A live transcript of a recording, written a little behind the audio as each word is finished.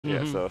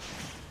Yeah, so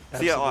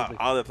see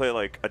how the player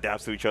like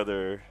adapts to each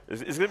other.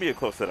 It's gonna be a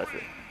close set, I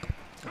feel.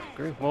 I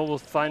agree. Well, we'll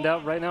find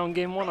out right now in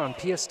game 1 on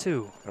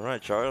PS2. All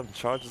right, charges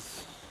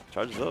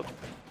up.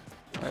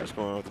 Just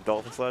going with the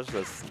Dolphin Slash.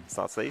 It's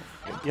not safe.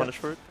 Getting punished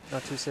for it.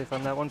 Not too safe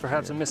on that one.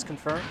 Perhaps a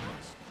misconfirm.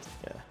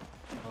 Yeah.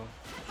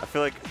 I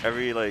feel like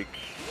every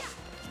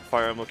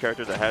Fire Emblem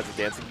character that has a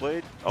dancing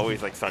blade always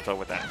starts out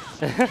with that.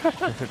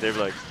 They're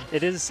like.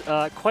 It is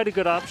quite a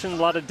good option. A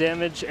lot of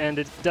damage, and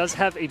it does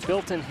have a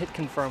built-in hit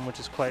confirm,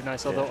 which is quite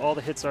nice. Although all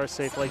the hits are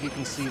safe, like you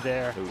can see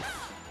there.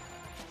 Oof.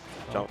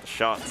 Jump with the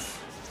shots.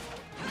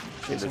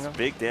 This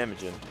big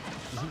damage in.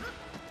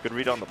 Good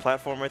read on the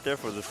platform right there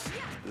for this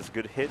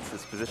good hits.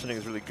 This positioning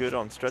is really good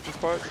on Stretch's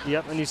part.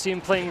 Yep, and you see him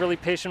playing really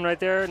patient right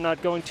there,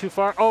 not going too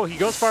far. Oh, he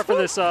goes far for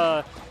this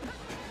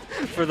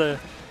for the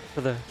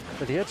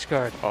edge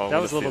guard. Oh,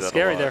 that was a little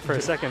scary there for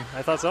a second.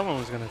 I thought someone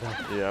was gonna die.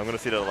 Yeah, I'm gonna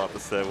see that a lot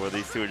this set where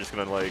these two are just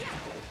gonna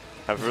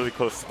have really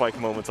close spike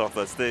moments off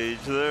that stage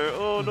there.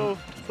 Oh no,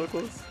 so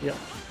close. Yep.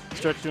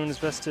 Stretch doing his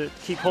best to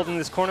keep holding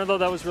this corner though.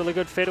 That was really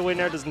good. Fadeaway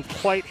Nair doesn't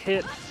quite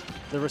hit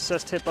the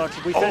recessed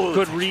hitbox.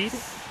 Good read.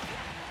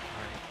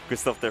 Good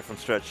stuff there from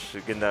Stretch,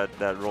 getting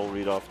that roll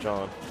read off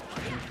John.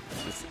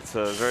 It's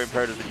very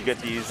imperative that you get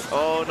these.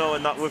 Oh no,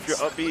 and not with your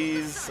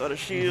uppies on a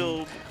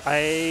shield.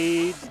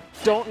 I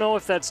don't know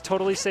if that's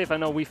totally safe. I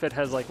know Wii Fit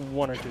has like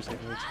 1 or 2 safe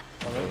moves.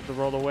 The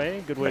roll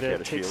away, good way to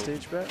take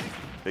stage back.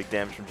 Big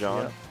damage from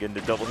John, getting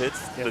the double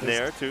hits, the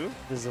Nair too.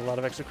 This is a lot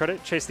of extra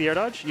credit. Chase the air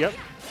dodge, yep.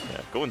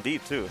 Yeah, going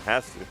deep too,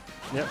 has to.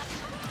 Yep.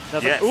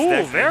 Yes,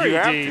 ooh, very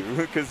deep.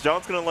 Because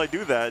John's gonna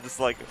do that, just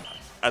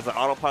as an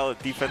autopilot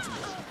defensive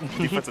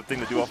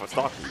thing to do off a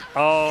stock.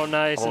 Oh,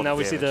 nice. And now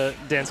we see the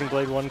Dancing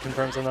Blade 1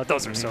 confirms on that.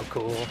 Those are so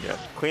cool. Yeah,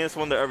 cleanest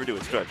one to ever do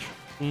is Stretch.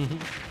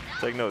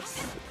 Take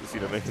notes.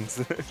 Lucina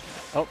mains.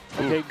 Oh,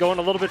 okay, going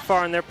a little bit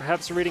far in there.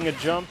 Perhaps reading a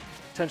jump.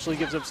 Potentially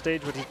gives up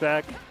stage, but he's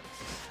back.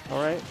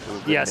 All right.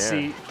 Yeah,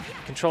 see,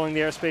 controlling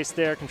the airspace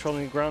there,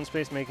 controlling the ground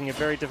space, making it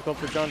very difficult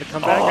for John to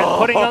come back and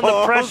putting on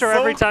the pressure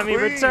every time he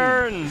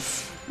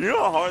returns. You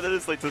know how hard that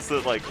is, just to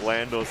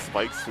land those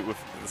spikes with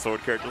the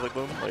sword characters like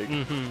them.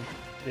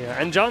 Yeah,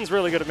 and John's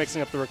really good at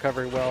mixing up the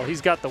recovery well.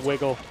 He's got the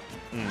wiggle.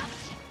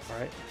 All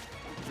right.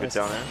 Good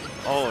down there.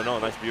 Oh no,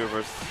 nice B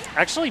reverse.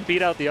 Actually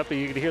beat out the up B.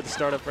 You can hear the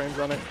startup frames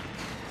on it.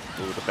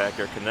 Ooh, the back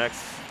air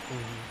connects.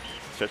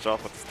 Stretch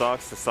off with the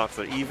stocks. The stocks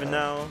are even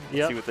now.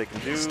 See what they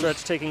can do.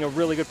 Stretch taking a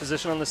really good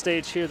position on the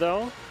stage here,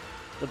 though.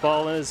 The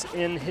ball is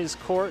in his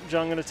court.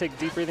 John going to take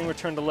deep breathing,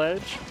 return to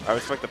ledge. I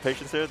respect the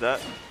patience here.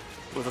 That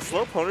was a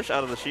slow punish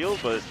out of the shield,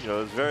 but it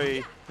was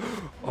very.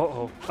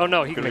 Oh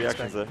no, he can make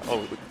reactions there.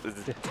 Oh, does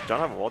John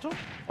have a wall jump?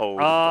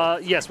 Oh.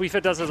 Yes, Wii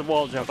Fit does has a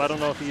wall jump. I don't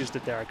know if he used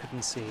it there. I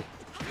couldn't see.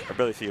 I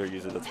barely see her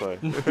use it. That's why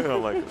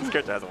I'm like, this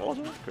character has a wall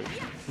jump. Great.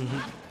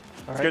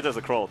 This character has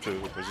a crawl too,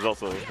 which is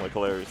also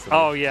hilarious.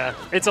 Oh yeah,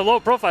 it's a low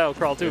profile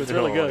crawl too. It's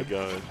really good. Oh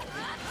my god.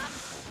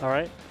 All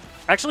right.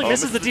 Actually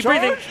misses the deep charge?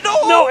 breathing.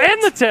 No,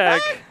 and the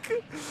tech.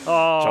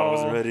 Oh. John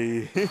wasn't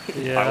ready.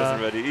 Yeah. I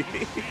wasn't ready.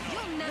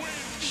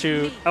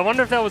 Shoot. I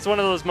wonder if that was one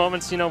of those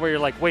moments, where you're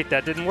like, wait,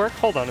 that didn't work?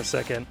 Hold on a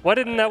second. Why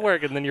didn't that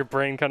work? And then your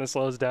brain kind of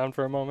slows down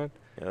for a moment.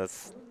 Yeah,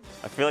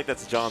 I feel like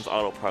that's John's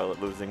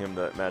autopilot losing him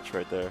that match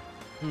right there.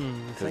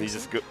 Because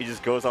he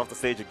just goes off the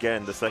stage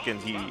again the second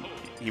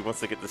he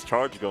wants to get this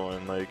charge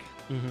going.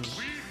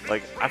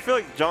 I feel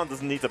like John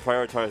doesn't need to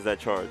prioritize that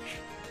charge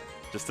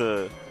just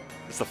to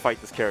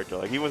fight this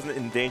character. He wasn't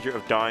in danger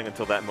of dying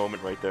until that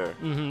moment right there.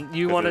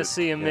 You want to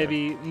see him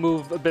maybe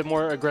move a bit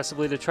more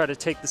aggressively to try to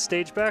take the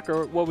stage back,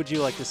 or what would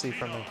you like to see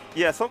from him?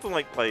 Yeah, something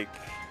like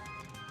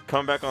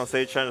come back on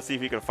stage, trying to see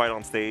if he can fight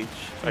on stage,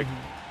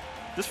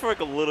 just for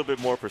a little bit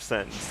more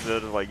percent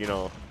instead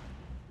of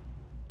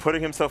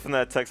putting himself in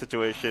that tech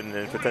situation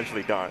and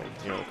potentially dying,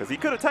 because he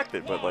could have teched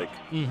it, but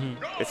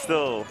it's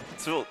still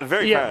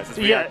very fast.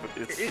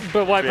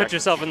 But why put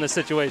yourself in this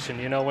situation,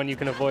 when you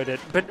can avoid it?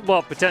 But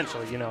well,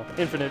 potentially,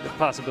 infinite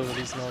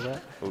possibilities and all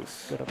that.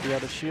 Good up the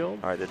other shield.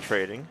 All right, they're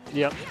trading.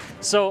 Yep.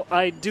 So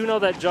I do know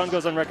that John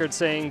goes on record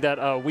saying that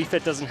Wii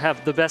Fit doesn't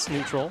have the best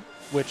neutral,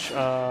 which.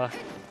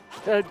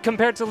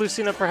 Compared to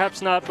Lucina,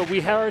 perhaps not, but we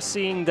are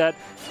seeing that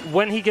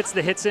when he gets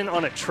the hits in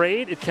on a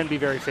trade, it can be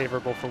very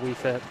favorable for Wii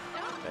Fit.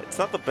 It's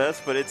not the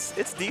best, but it's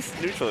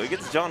decent neutral. It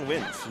gets John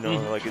wins,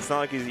 it's not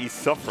like he's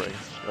suffering.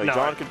 No.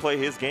 John can play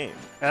his game.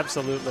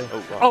 Absolutely.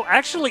 Oh, wow. Oh,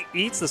 actually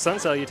eats the Sun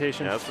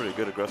Salutation. Yeah, that's pretty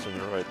good aggression,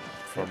 right,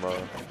 from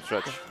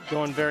Stretch.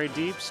 Going very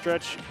deep,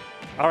 Stretch.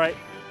 All right,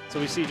 so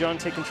we see John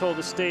take control of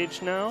the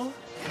stage now.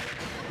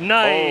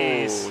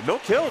 Nice! Oh, no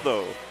kill,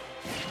 though.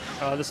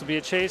 This will be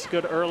a chase.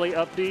 Good early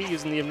up B,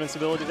 using the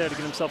invincibility there to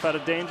get himself out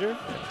of danger.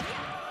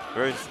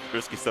 Very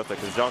risky stuff there,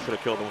 because John could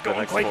have killed him with the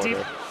next quite deep.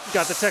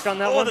 Got the tech on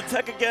that one. Oh, the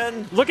tech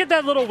again. Look at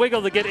that little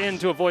wiggle to get in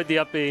to avoid the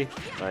up B.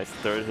 Nice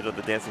third hit of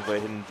the Dancing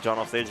Blade, hitting John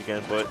off stage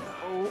again, but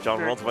John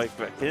runs back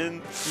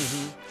in.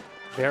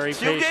 Very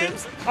Shield patient.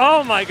 Games?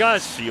 Oh my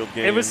gosh. Shield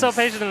Games. It was so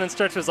patient, and then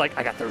Stretch was like,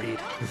 I got the read.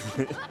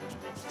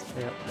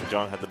 Yep.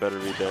 John had the better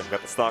read there.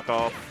 Got the stock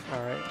off.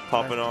 All right.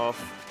 Popping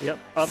off. Yep.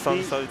 Up Sun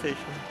B. Salutation.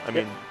 I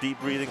mean, deep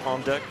breathing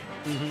on deck.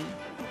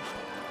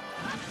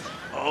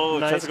 Oh,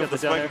 nice. tries to go for the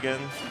spike again.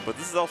 But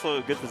this is also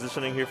a good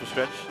positioning here for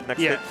Stretch. Next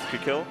hit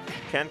could kill.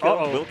 Can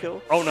kill. Will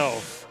kill. Oh, no.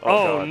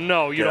 Oh,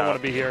 no. You don't want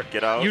to be here.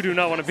 Get out. You do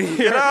not want to be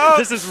here. Get out.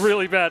 This is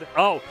really bad.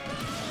 Oh.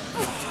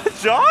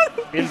 John?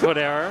 Input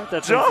error.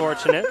 That's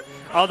unfortunate.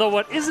 Although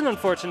what isn't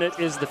unfortunate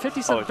is the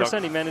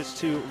 57% he managed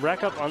to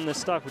rack up on this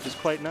stock, which is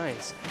quite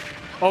nice.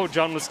 Oh,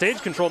 John with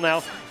stage control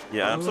now.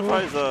 Yeah, I'm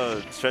surprised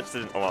Stretch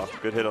didn't. Oh, wow.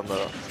 Good hit on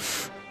the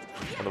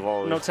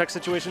volley. No tech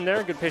situation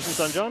there. Good patience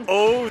on John.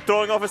 Oh,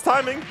 throwing off his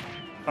timing.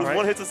 All right.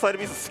 One hit to the side of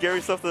me is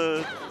scary stuff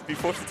to be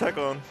forced to tech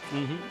on.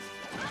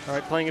 All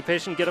right, playing it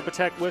patient, get up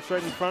attack whiff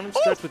right in front of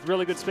him. Stretch with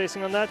really good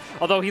spacing on that.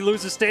 Although he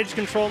loses stage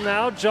control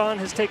now, John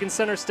has taken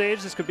center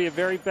stage. This could be a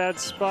very bad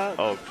spot.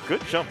 Oh,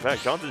 good jump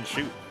back. John didn't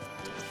shoot.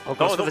 Oh,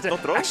 goes for the don't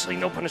throw. Actually,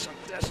 no punish on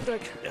the dash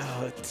attack.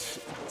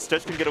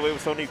 Stretch can get away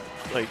with so many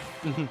like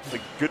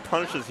good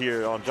punishes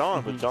here on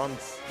John, but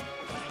John's.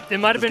 It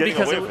might have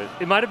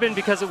been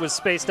because it was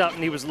spaced out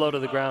and he was low to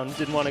the ground.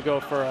 Didn't want to go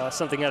for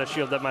something out of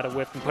shield that might have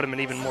whiffed and put him in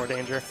even more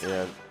danger.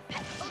 Yeah.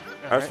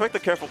 I respect the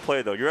careful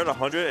play though. You're at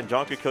 100 and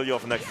John could kill you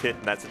off the next hit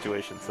in that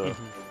situation. So.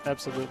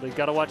 Absolutely.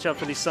 Got to watch out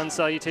for these sun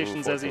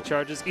salutations as he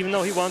charges. Even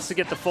though he wants to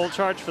get the full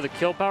charge for the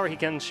kill power, he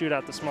can shoot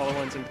out the smaller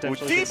ones and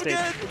potentially get stage.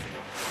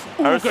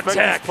 I respect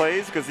his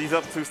plays because he's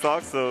up 2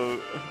 stocks, so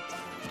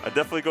I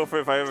definitely go for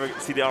it if I ever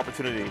see the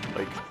opportunity.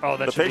 Like,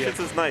 the patience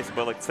is nice,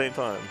 but like at the same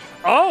time,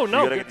 oh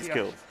no, you gotta get these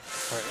kills.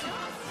 All right.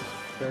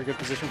 Very good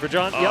position for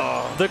John.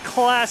 Yep, the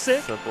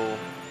classic. Simple,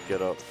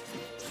 get up.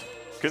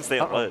 Couldn't stay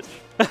on ledge.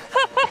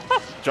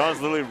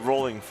 John's literally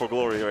rolling for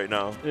glory right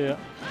now. Yeah.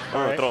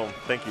 All right. Throw him.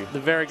 Thank you. The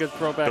very good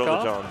throw back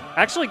off. John.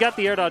 Actually got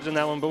the air dodge in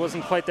that one, but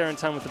wasn't quite there in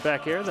time with the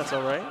back air. That's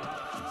all right.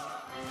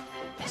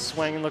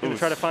 Swanging, looking to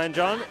try to find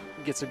John.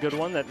 Gets a good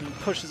one that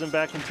pushes him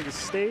back into the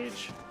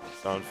stage.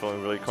 John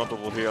feeling really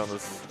comfortable here on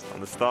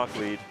the stock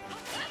lead.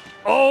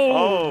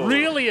 Oh,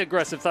 really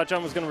aggressive. Thought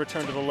John was going to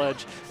return to the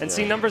ledge. And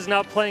see, Numbers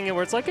now playing it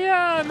where it's like,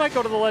 yeah, I might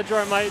go to the ledge or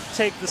I might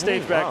take the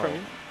stage back from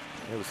you.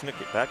 Yeah, Lucina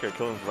back air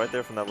killing him right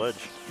there from that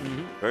ledge.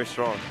 Very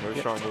strong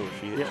strong move.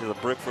 She's a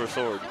brick for a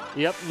sword.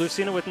 Yep,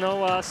 Lucina with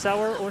no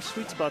sour or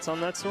sweet spots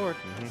on that sword.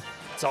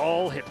 It's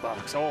all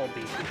hitbox, all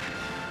beefy.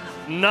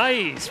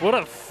 Nice, what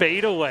a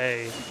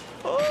fadeaway.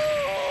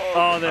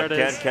 Oh, there it is.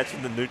 Again,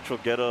 catching the neutral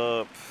get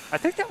up. I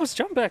think that was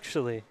jump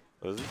actually.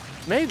 Was it?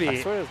 Maybe.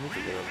 I swear it was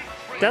neutral get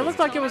up. That looked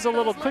like it was a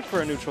little quick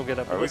for a neutral get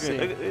up. Let's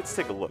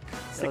take a look.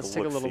 Let's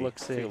take a little look.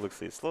 See. Take a look.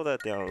 See. Slow that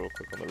down real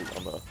quick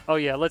on the. Oh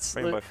yeah, let's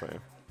frame by frame.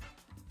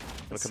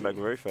 Gonna come back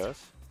very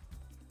fast.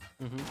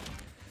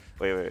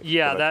 Wait.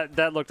 Yeah,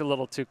 that looked a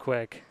little too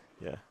quick.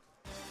 Yeah.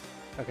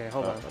 Okay,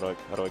 hold on.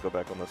 How do I go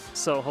back on this?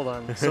 So hold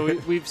on. So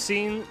we've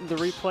seen the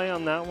replay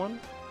on that one.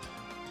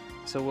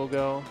 So we'll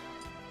go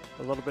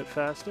a little bit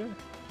faster.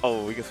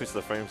 Oh, we can switch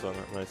the frames on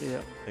it. Nice.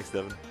 Yeah. Thanks,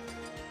 Devin.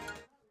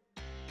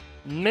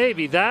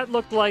 Maybe that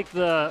looked like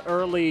the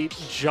early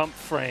jump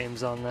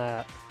frames on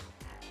that.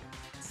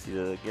 Let's see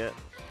that again.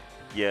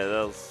 Yeah,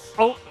 that was.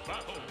 Oh.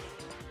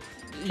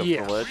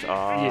 Yeah. The ledge.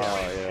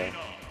 Yeah.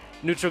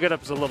 Neutral get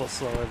up is a little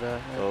slower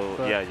there. Oh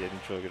yeah,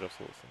 neutral get up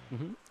slow.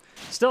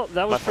 Still,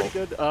 that was pretty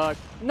good.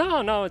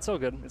 No, it's all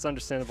good. It's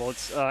understandable.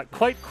 It's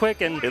quite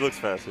quick and. It looks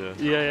fast,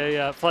 yeah.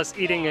 Yeah. Plus,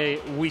 eating a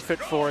Wii Fit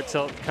 4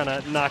 tilt kind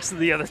of knocks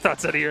the other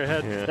thoughts out of your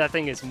head. Yeah. That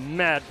thing is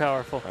mad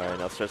powerful. All right,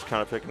 now Stretch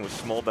counter picking with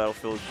small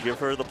battlefield. Give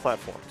her the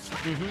platforms.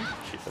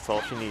 That's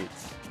all she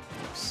needs.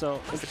 So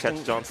to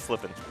catch John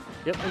slipping.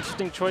 Yep,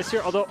 interesting choice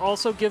here. Although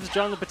also gives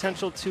John the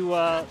potential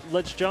to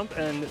ledge jump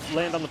and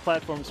land on the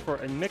platforms for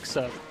a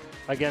mix-up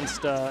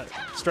against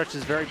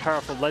Stretch's very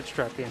powerful ledge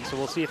trap game. So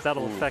we'll see if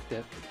that'll affect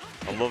it.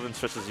 I'm loving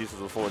Stretch's use of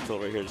the forward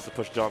tilt right here just to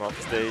push John off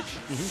the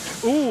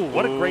stage. Ooh,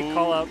 what a great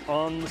call out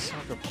on the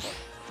soccer ball.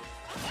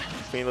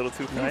 Clean little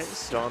two-piece.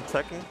 Nice. John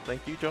teching.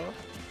 Thank you, John.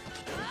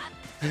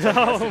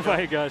 Oh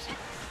my gosh.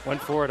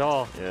 Went for it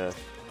all. Yeah,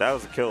 that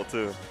was a kill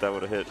too. That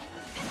would have hit.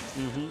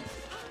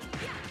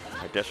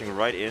 Dashing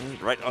right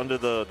under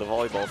the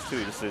volleyballs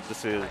too,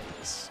 just to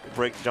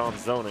break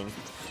John's zoning.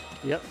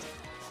 Yep.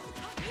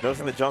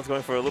 Noticing that John's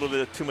going for a little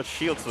bit too much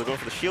shield, so they're going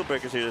for the shield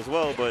breakers here as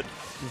well, but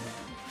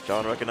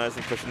John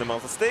recognizing, pushing them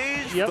off the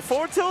stage. Yep. The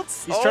forward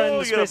tilts. He's trying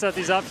to space out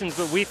these options,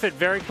 but Wii Fit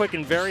very quick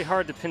and very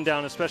hard to pin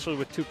down, especially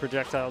with 2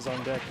 projectiles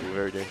on deck.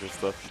 Very dangerous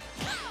stuff.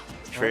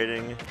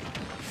 Trading.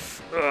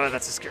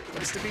 That's a scary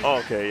place to be. Oh,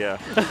 okay, yeah.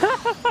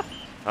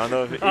 I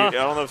don't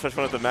know if Stretch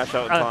wanted to match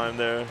out in time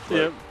there.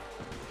 Yep.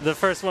 The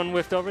first one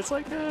whiffed over. It's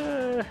like,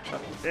 yeah,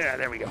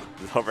 there we go.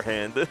 His hover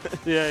hand.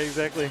 Yeah,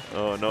 exactly.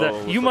 Oh,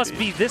 no. You must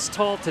be this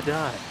tall to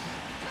die.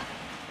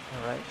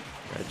 All right.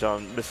 Yeah,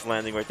 John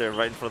mislanding right there,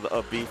 right in front of the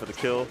up B for the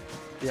kill.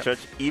 Yep. Stretch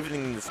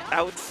evening this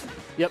out.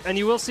 Yep, and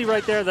you will see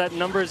right there that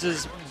Numbers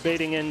is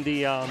baiting in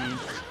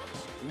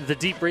the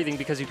deep breathing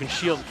because you can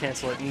shield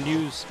cancel it and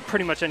use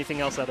pretty much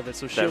anything else out of it.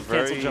 So shield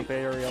cancel, jump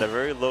aerial. That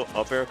very low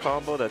up air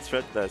combo that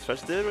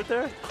Stretch did right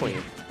there,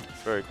 clean.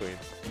 Very clean.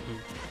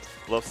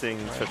 Love seeing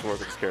Stretch work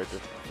with this character.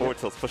 Forward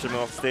tilts, pushing him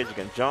off the stage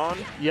again. John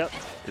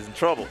is in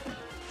trouble.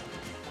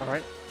 All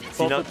right.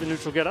 Both with the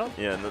neutral get up.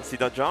 Yeah, and see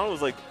now John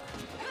was like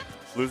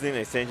losing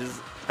exchanges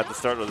at the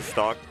start of the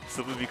stock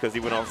simply because he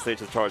went off stage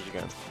to charge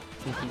again.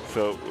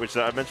 So, which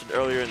I mentioned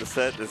earlier in the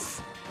set,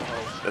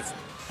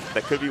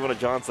 that could be one of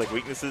John's like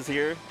weaknesses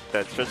here.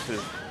 That Stretch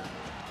is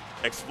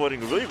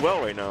exploiting really well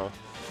right now.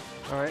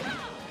 All right,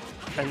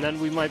 and then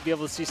we might be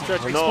able to see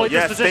Stretch exploit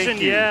this position.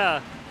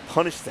 Yeah.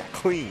 Punish that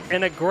clean.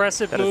 An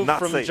aggressive move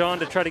from safe. John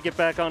to try to get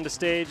back onto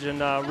stage and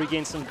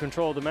regain some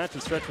control of the match,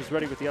 and Stretch was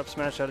ready with the up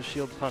smash out of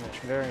shield punish.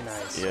 Very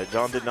nice. Yeah,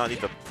 John did not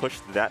need to push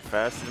that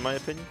fast, in my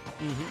opinion.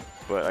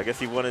 But I guess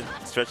he wanted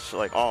Stretch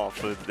like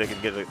off so that they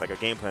can get like a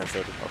game plan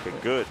started. Okay,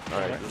 good. All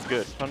right, this is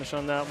good. Punish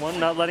on that one.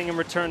 Not letting him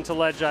return to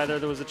ledge either.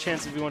 There was a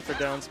chance if he went for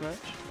down smash.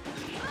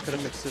 Could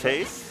have mixed it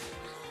Chase. Up.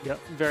 Yep,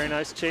 very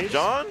nice chase.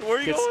 John, where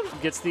are you going?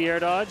 Gets the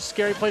air dodge.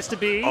 Scary place to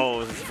be.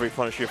 Oh, this is free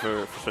punish here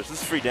for Stretch.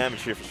 This is free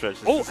damage here for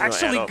Stretch. This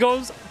actually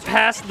goes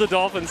past the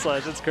Dolphin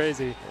Sledge. That's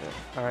crazy.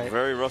 Yeah. All right.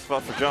 Very rough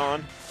spot for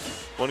John.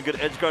 One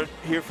good edge guard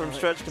here from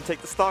Stretch can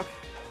take the stock.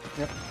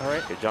 Yep. All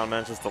right. Okay, John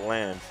manages to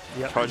land.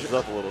 Yep. Charges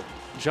up a little.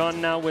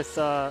 John now with,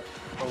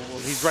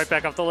 he's right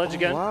back off the ledge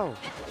again. Wow.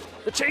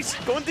 The chase.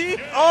 Going deep.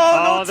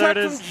 Oh, no there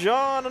attack it is. from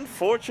John.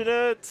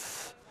 Unfortunate.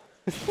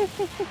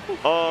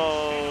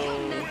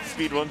 Oh,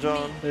 speed one,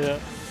 John. Yeah.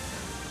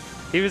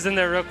 He was in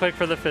there real quick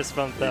for the fist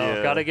bump, though.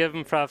 Yeah. Gotta give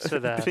him props for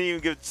that. Didn't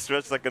even give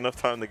Stretch like enough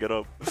time to get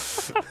up.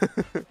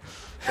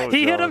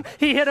 He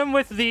hit him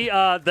with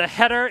the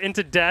header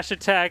into dash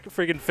attack,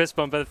 freaking fist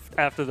bump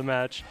after the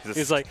match.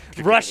 He's like,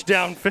 rush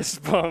down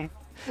fist bump.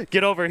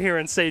 Get over here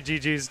and say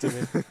GG's to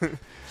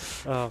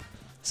me.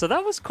 So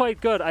that was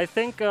quite good. I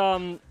think,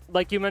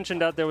 like you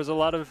mentioned out, there was a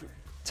lot of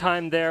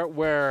time there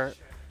where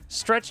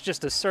Stretch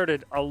just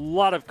asserted a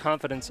lot of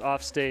confidence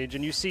off stage,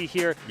 and you see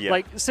here,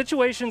 like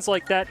situations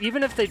like that,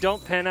 even if they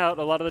don't pan out,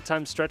 a lot of the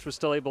time Stretch was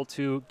still able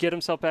to get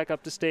himself back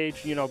up to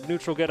stage, you know,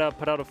 neutral get up,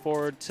 put out a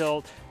forward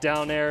tilt,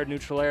 down air,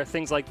 neutral air,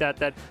 things like that,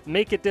 that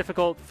make it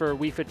difficult for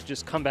Wii Fit to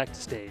just come back to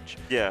stage.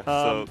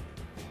 Yeah,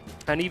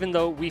 and even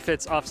though Wii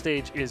Fit's off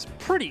stage is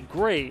pretty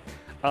great,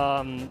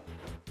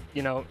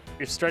 you know,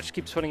 if Stretch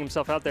keeps putting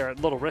himself out there at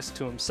little risk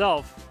to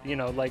himself, you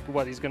know, like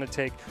what, he's going to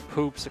take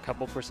hoops, a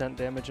couple %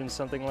 damage and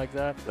something like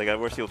that. Like, I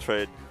wish he'll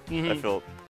trade. I feel